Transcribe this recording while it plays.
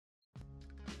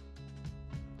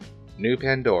New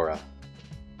Pandora,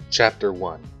 Chapter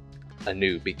 1, A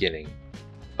New Beginning,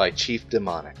 by Chief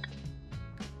Demonic.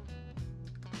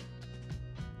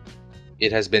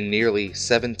 It has been nearly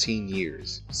 17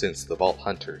 years since the Vault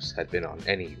Hunters had been on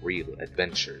any real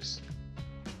adventures.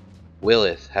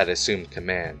 Lilith had assumed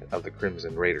command of the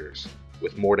Crimson Raiders,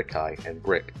 with Mordecai and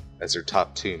Brick as her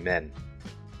top two men.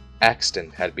 Axton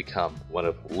had become one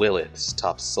of Lilith's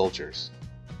top soldiers,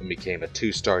 and became a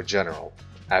 2-star general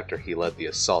after he led the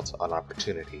assault on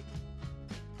Opportunity.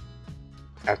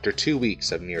 After 2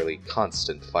 weeks of nearly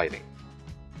constant fighting,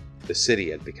 the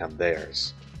city had become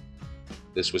theirs.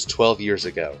 This was 12 years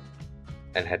ago,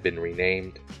 and had been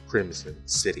renamed Crimson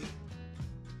City.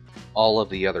 All of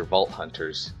the other Vault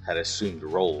Hunters had assumed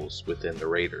roles within the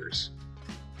Raiders,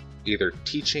 either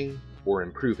teaching or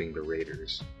improving the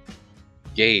Raiders.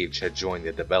 Gage had joined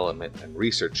the development and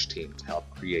research team to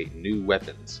help create new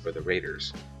weapons for the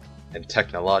Raiders, and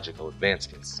technological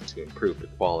advancements to improve the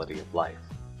quality of life.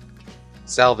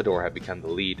 Salvador had become the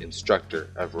lead instructor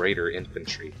of Raider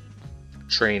infantry,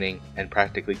 training and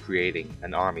practically creating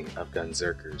an army of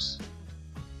Gunzerkers.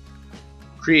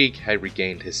 Krieg had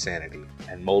regained his sanity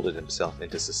and molded himself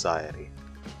into society.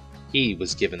 He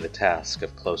was given the task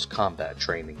of close combat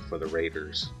training for the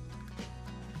Raiders.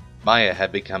 Maya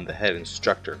had become the head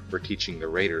instructor for teaching the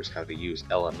Raiders how to use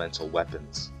elemental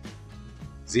weapons.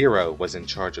 Zero was in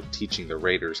charge of teaching the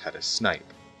Raiders how to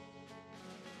snipe.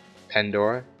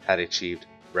 Pandora had achieved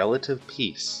relative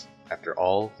peace after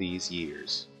all these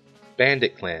years.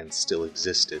 Bandit clans still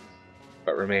existed,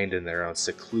 but remained in their own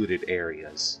secluded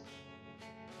areas.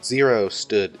 Zero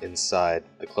stood inside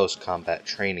the close combat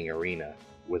training arena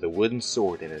with a wooden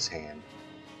sword in his hand.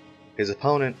 His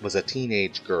opponent was a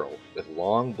teenage girl with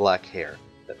long black hair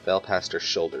that fell past her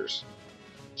shoulders.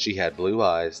 She had blue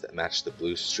eyes that matched the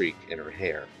blue streak in her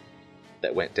hair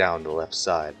that went down the left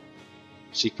side.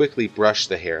 She quickly brushed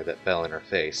the hair that fell in her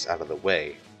face out of the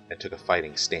way and took a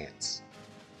fighting stance.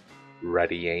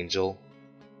 "Ready, Angel?"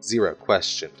 Zero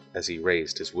questioned as he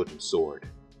raised his wooden sword.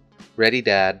 "Ready,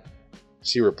 Dad,"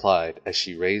 she replied as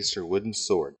she raised her wooden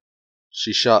sword.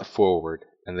 She shot forward,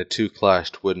 and the two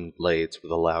clashed wooden blades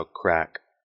with a loud crack.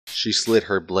 She slid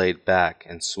her blade back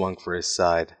and swung for his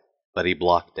side, but he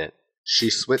blocked it.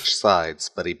 She switched sides,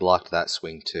 but he blocked that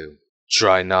swing too.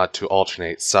 "Try not to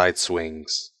alternate side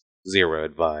swings," Zero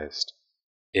advised.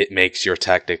 "It makes your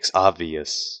tactics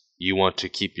obvious. You want to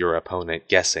keep your opponent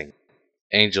guessing."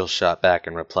 Angel shot back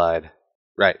and replied,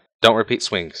 "Right, don't repeat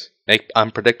swings. Make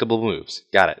unpredictable moves.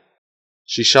 Got it."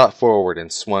 She shot forward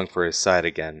and swung for his side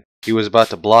again. He was about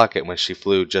to block it when she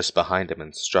flew just behind him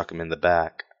and struck him in the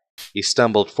back. He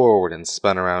stumbled forward and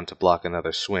spun around to block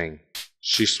another swing.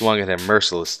 She swung at him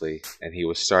mercilessly, and he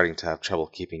was starting to have trouble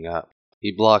keeping up.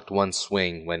 He blocked one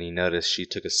swing when he noticed she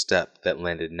took a step that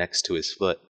landed next to his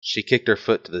foot. She kicked her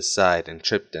foot to the side and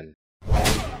tripped him,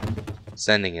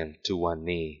 sending him to one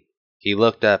knee. He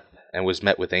looked up and was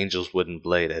met with Angel's wooden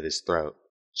blade at his throat.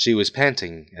 She was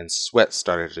panting, and sweat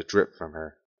started to drip from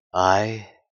her.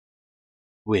 "I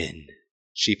win,"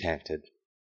 she panted.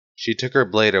 She took her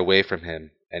blade away from him,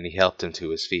 and he helped him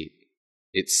to his feet.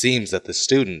 "It seems that the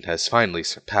student has finally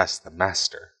surpassed the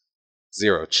master."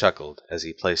 Zero chuckled as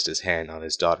he placed his hand on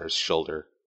his daughter's shoulder.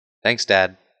 "Thanks,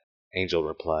 Dad," Angel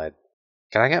replied.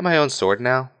 "Can I get my own sword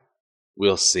now?"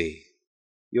 "We'll see.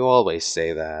 You always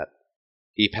say that."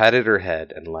 He patted her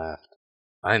head and laughed.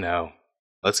 "I know.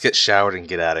 Let's get showered and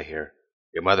get out of here.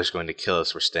 Your mother's going to kill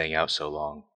us for staying out so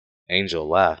long." Angel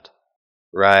laughed.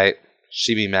 "Right.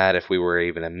 She'd be mad if we were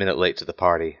even a minute late to the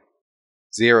party."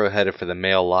 Zero headed for the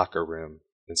male locker room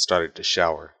and started to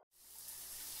shower.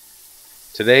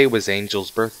 Today was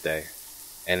Angel's birthday,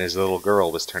 and his little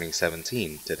girl was turning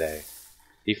 17 today.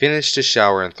 He finished his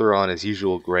shower and threw on his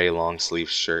usual gray long-sleeved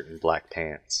shirt and black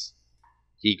pants.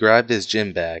 He grabbed his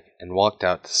gym bag and walked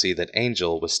out to see that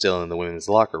Angel was still in the women's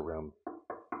locker room.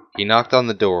 He knocked on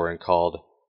the door and called,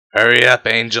 "Hurry up,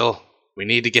 Angel! We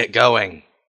need to get going!"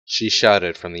 She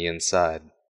shouted from the inside,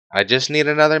 "I just need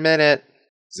another minute."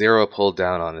 Zero pulled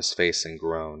down on his face and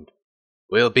groaned.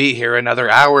 "We'll be here another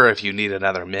hour if you need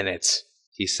another minute."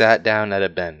 He sat down at a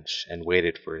bench and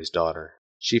waited for his daughter.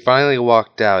 She finally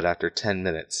walked out after 10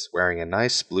 minutes, wearing a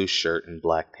nice blue shirt and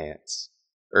black pants.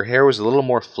 Her hair was a little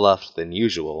more fluffed than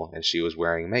usual, and she was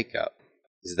wearing makeup.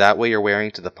 "Is that what you're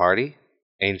wearing to the party?"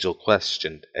 Angel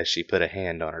questioned as she put a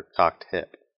hand on her cocked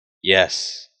hip.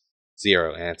 "Yes,"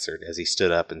 Zero answered as he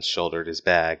stood up and shouldered his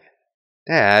bag.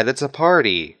 "Dad, it's a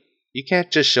party. You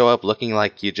can't just show up looking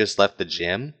like you just left the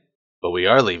gym." "But we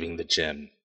are leaving the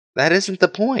gym." "That isn't the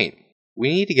point. We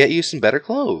need to get you some better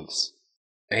clothes."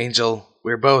 "Angel,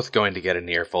 we're both going to get an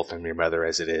earful from your mother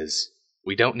as it is.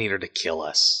 We don't need her to kill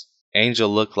us." Angel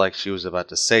looked like she was about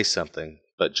to say something,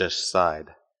 but just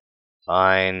sighed.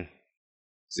 Fine.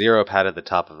 Zero patted the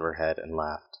top of her head and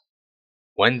laughed.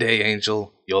 One day,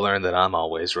 Angel, you'll learn that I'm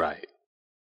always right.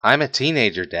 I'm a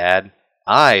teenager, Dad.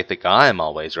 I think I'm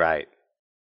always right.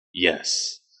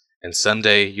 Yes, and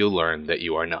someday you'll learn that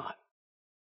you are not.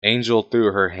 Angel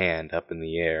threw her hand up in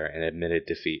the air and admitted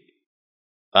defeat.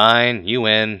 Fine, you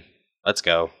win. Let's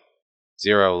go.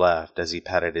 Zero laughed as he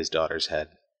patted his daughter's head.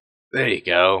 There you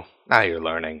go. Now you're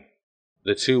learning.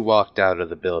 The two walked out of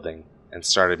the building and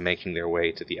started making their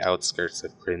way to the outskirts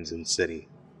of Crimson City.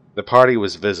 The party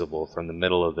was visible from the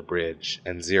middle of the bridge,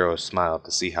 and Zero smiled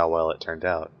to see how well it turned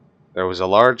out. There was a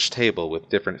large table with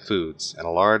different foods and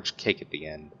a large cake at the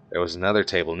end. There was another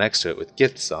table next to it with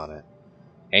gifts on it.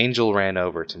 Angel ran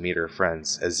over to meet her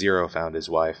friends as Zero found his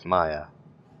wife, Maya.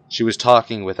 She was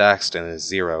talking with Axton as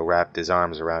Zero wrapped his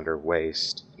arms around her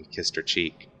waist and kissed her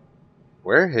cheek.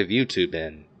 Where have you two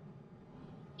been?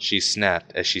 She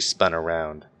snapped as she spun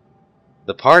around.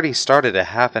 The party started a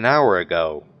half an hour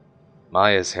ago.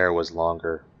 Maya's hair was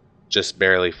longer, just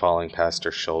barely falling past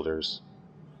her shoulders.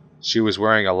 She was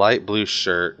wearing a light blue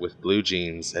shirt with blue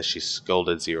jeans as she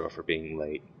scolded Zero for being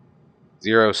late.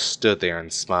 Zero stood there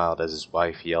and smiled as his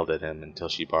wife yelled at him until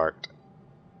she barked.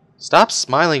 Stop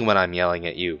smiling when I'm yelling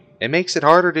at you. It makes it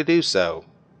harder to do so.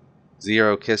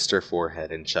 Zero kissed her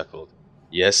forehead and chuckled.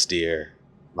 Yes, dear.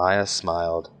 Maya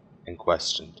smiled and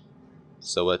questioned.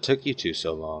 So what took you two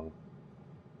so long?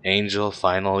 Angel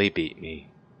finally beat me.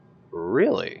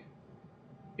 Really?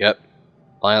 Yep.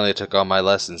 Finally took all my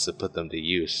lessons to put them to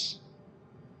use.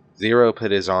 Zero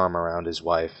put his arm around his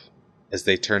wife as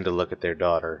they turned to look at their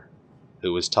daughter,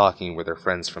 who was talking with her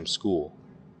friends from school.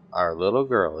 Our little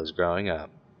girl is growing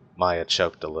up. Maya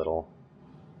choked a little.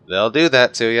 They'll do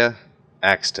that to ya,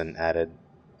 Axton added.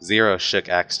 Zero shook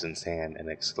Axton's hand and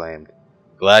exclaimed,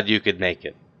 Glad you could make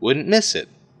it. Wouldn't miss it.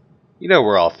 You know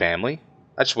we're all family.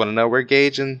 I just want to know where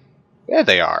Gage and... There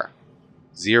they are.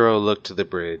 Zero looked to the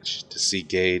bridge to see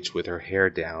Gage with her hair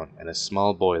down and a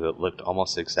small boy that looked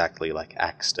almost exactly like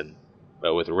Axton,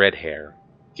 but with red hair.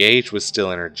 Gage was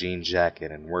still in her jean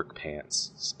jacket and work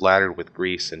pants, splattered with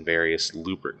grease and various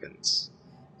lubricants.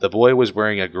 The boy was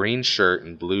wearing a green shirt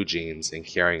and blue jeans and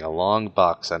carrying a long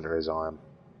box under his arm.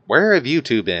 Where have you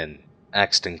two been?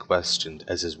 Axton questioned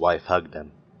as his wife hugged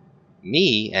him.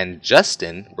 Me and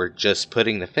Justin were just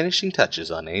putting the finishing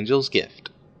touches on Angel's gift,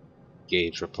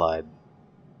 Gage replied.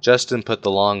 Justin put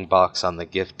the long box on the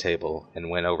gift table and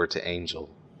went over to Angel,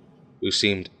 who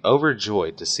seemed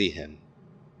overjoyed to see him.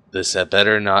 This had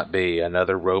better not be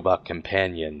another robot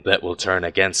companion that will turn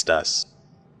against us,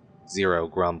 Zero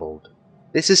grumbled.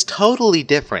 This is totally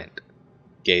different,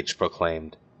 Gage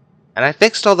proclaimed. And I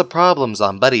fixed all the problems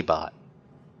on BuddyBot.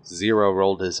 Zero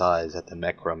rolled his eyes at the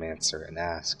Mechromancer and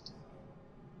asked,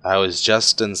 How is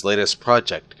Justin's latest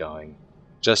project going?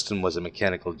 Justin was a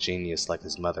mechanical genius like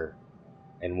his mother,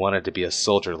 and wanted to be a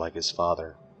soldier like his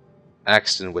father.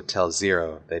 Axton would tell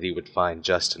Zero that he would find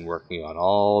Justin working on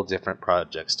all different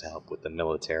projects to help with the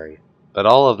military, but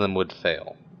all of them would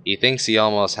fail. He thinks he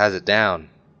almost has it down,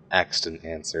 Axton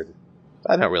answered.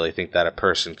 I don't really think that a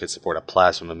person could support a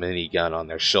plasma minigun on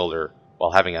their shoulder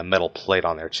while having a metal plate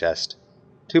on their chest.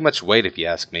 Too much weight if you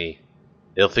ask me.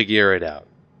 He'll figure it out.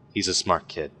 He's a smart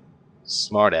kid.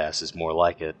 Smartass is more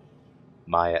like it,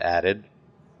 Maya added.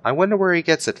 I wonder where he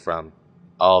gets it from.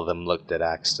 All of them looked at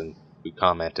Axton, who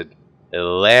commented,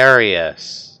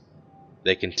 Hilarious.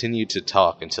 They continued to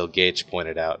talk until Gage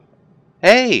pointed out,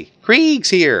 Hey,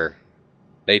 Krieg's here!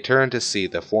 They turned to see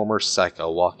the former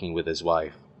Psycho walking with his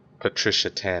wife, Patricia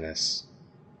Tanis,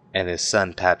 and his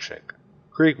son Patrick.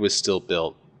 Krieg was still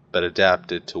built, but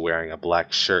adapted to wearing a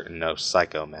black shirt and no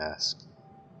Psycho mask.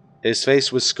 His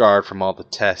face was scarred from all the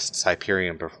tests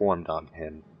Hyperion performed on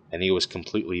him, and he was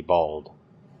completely bald.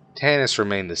 Tanis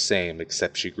remained the same,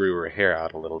 except she grew her hair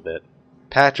out a little bit.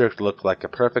 Patrick looked like a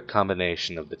perfect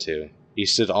combination of the two. He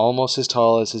stood almost as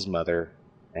tall as his mother,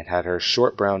 and had her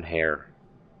short brown hair.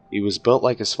 He was built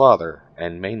like his father,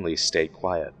 and mainly stayed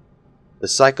quiet. The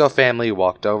Psycho family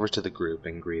walked over to the group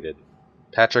and greeted.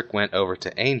 Patrick went over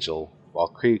to Angel, while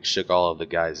Krieg shook all of the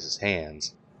guys'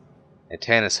 hands, and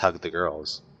Tanis hugged the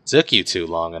girls. Took you two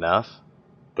long enough.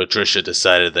 Patricia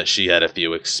decided that she had a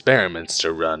few experiments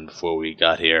to run before we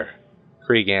got here,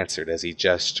 Krieg answered as he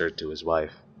gestured to his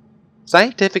wife.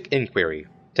 Scientific inquiry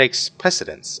takes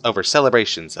precedence over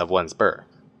celebrations of one's birth,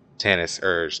 Tanis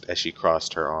urged as she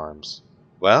crossed her arms.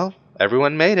 Well,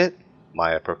 everyone made it,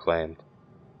 Maya proclaimed.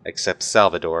 Except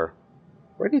Salvador.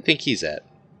 Where do you think he's at?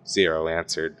 Zero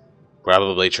answered.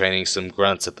 Probably training some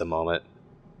grunts at the moment.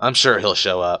 I'm sure he'll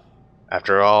show up.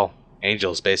 After all,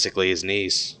 Angel's basically his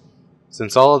niece.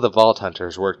 Since all of the Vault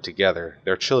Hunters worked together,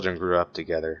 their children grew up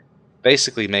together,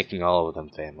 basically making all of them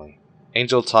family.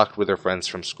 Angel talked with her friends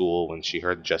from school when she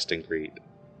heard Justin greet.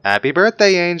 "Happy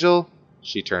birthday, Angel!"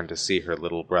 She turned to see her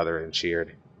little brother and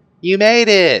cheered. "You made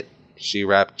it!" She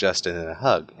wrapped Justin in a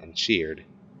hug and cheered.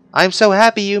 "I'm so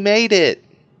happy you made it!"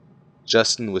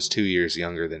 Justin was 2 years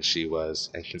younger than she was,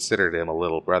 and considered him a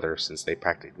little brother since they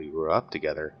practically grew up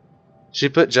together. She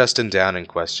put Justin down and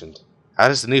questioned, "How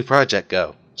does the new project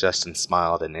go?" Justin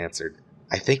smiled and answered,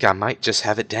 "I think I might just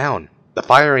have it down. The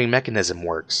firing mechanism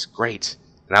works great,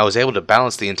 and I was able to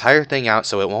balance the entire thing out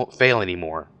so it won't fail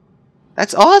anymore."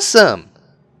 "That's awesome!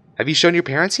 Have you shown your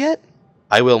parents yet?"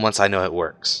 "I will once I know it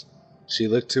works." She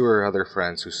looked to her other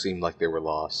friends who seemed like they were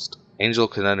lost. Angel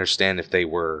could understand if they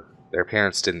were. Their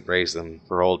parents didn't raise them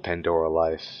for old Pandora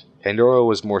life. Pandora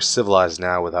was more civilized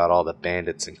now without all the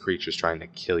bandits and creatures trying to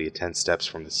kill you 10 steps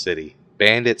from the city.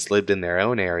 Bandits lived in their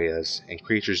own areas, and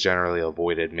creatures generally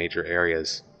avoided major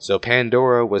areas, so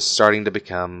Pandora was starting to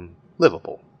become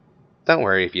livable. "Don't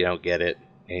worry if you don't get it,"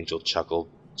 Angel chuckled.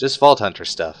 "Just Vault Hunter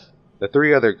stuff." The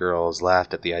 3 other girls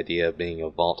laughed at the idea of being a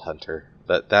Vault Hunter,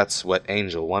 but that's what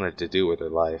Angel wanted to do with her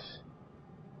life.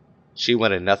 She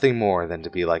wanted nothing more than to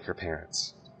be like her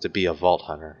parents, to be a Vault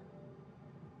Hunter.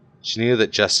 She knew that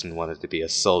Justin wanted to be a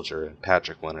soldier and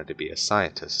Patrick wanted to be a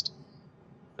scientist.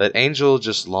 But Angel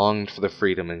just longed for the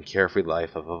freedom and carefree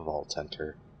life of a Vault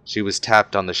Hunter. She was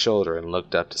tapped on the shoulder and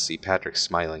looked up to see Patrick's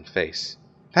smiling face.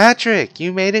 "Patrick,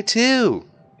 you made it too!"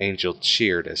 Angel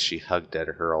cheered as she hugged at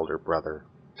her older brother.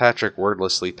 Patrick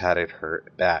wordlessly patted her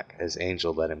back as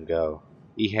Angel let him go.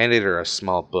 He handed her a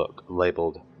small book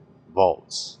labeled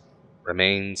Vaults,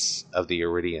 Remains of the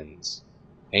Iridians.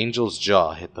 Angel's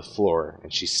jaw hit the floor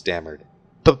and she stammered,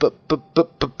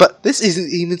 But this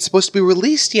isn't even supposed to be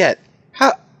released yet.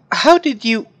 How did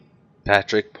you..."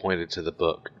 Patrick pointed to the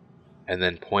book, and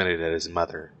then pointed at his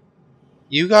mother.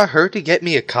 "You got her to get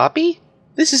me a copy?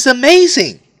 This is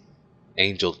amazing!"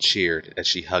 Angel cheered as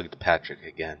she hugged Patrick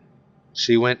again.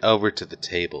 She went over to the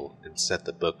table and set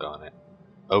the book on it,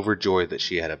 overjoyed that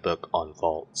she had a book on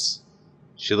vaults.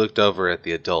 She looked over at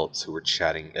the adults who were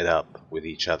chatting it up with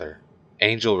each other.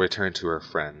 Angel returned to her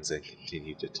friends and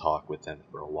continued to talk with them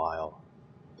for a while.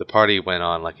 The party went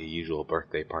on like a usual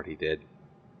birthday party did.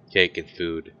 Cake and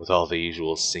food, with all the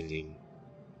usual singing.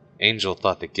 Angel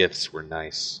thought the gifts were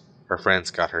nice. Her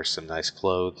friends got her some nice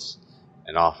clothes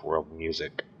and off-world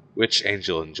music, which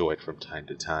Angel enjoyed from time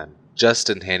to time.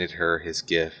 Justin handed her his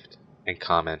gift and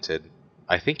commented,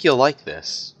 "I think you'll like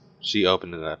this." She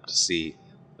opened it up to see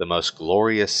the most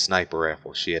glorious sniper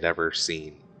rifle she had ever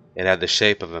seen. It had the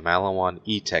shape of a Maliwan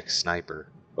E-Tech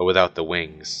sniper, but without the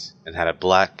wings, and had a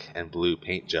black and blue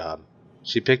paint job.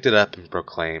 She picked it up and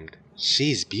proclaimed,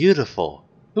 "She's beautiful!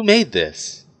 Who made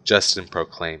this?" Justin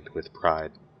proclaimed with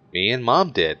pride, "Me and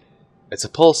Mom did. It's a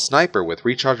pulse sniper with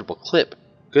rechargeable clip,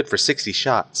 good for 60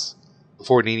 shots,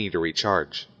 before needing to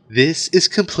recharge." "This is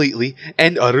completely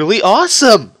and utterly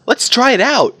awesome! Let's try it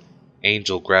out!"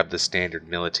 Angel grabbed the standard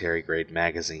military-grade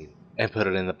magazine and put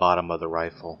it in the bottom of the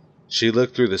rifle. She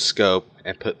looked through the scope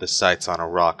and put the sights on a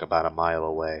rock about a mile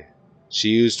away. She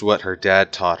used what her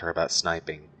dad taught her about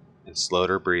sniping, and slowed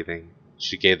her breathing.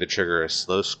 She gave the trigger a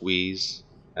slow squeeze,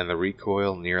 and the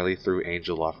recoil nearly threw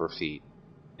Angel off her feet.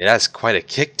 "It has quite a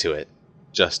kick to it,"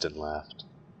 Justin laughed.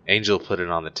 Angel put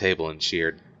it on the table and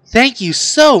cheered, "Thank you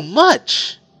so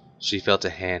much!" She felt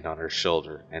a hand on her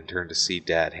shoulder and turned to see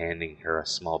Dad handing her a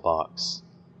small box.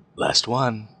 "Last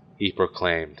one," he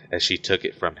proclaimed as she took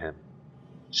it from him.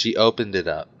 She opened it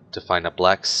up to find a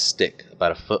black stick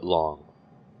about a foot long.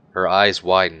 Her eyes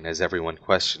widened as everyone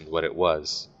questioned what it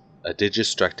was. A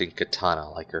digistructing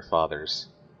katana like her father's.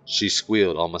 She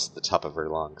squealed almost at the top of her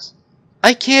lungs.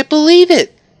 "I can't believe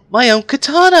it! My own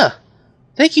katana!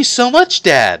 Thank you so much,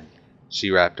 Dad!" She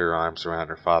wrapped her arms around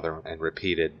her father and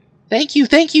repeated, "Thank you,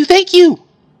 thank you, thank you!"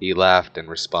 He laughed and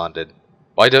responded,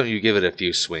 "Why don't you give it a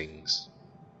few swings?"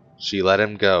 She let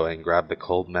him go and grabbed the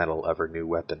cold metal of her new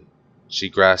weapon. She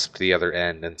grasped the other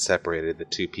end and separated the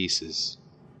two pieces,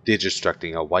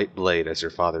 digistructing a white blade as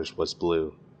her father's was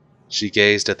blue. She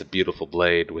gazed at the beautiful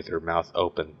blade with her mouth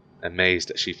open, amazed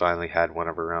that she finally had one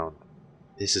of her own.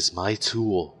 "This is my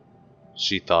tool,"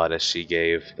 she thought as she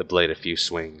gave the blade a few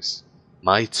swings.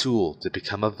 "My tool to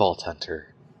become a Vault Hunter."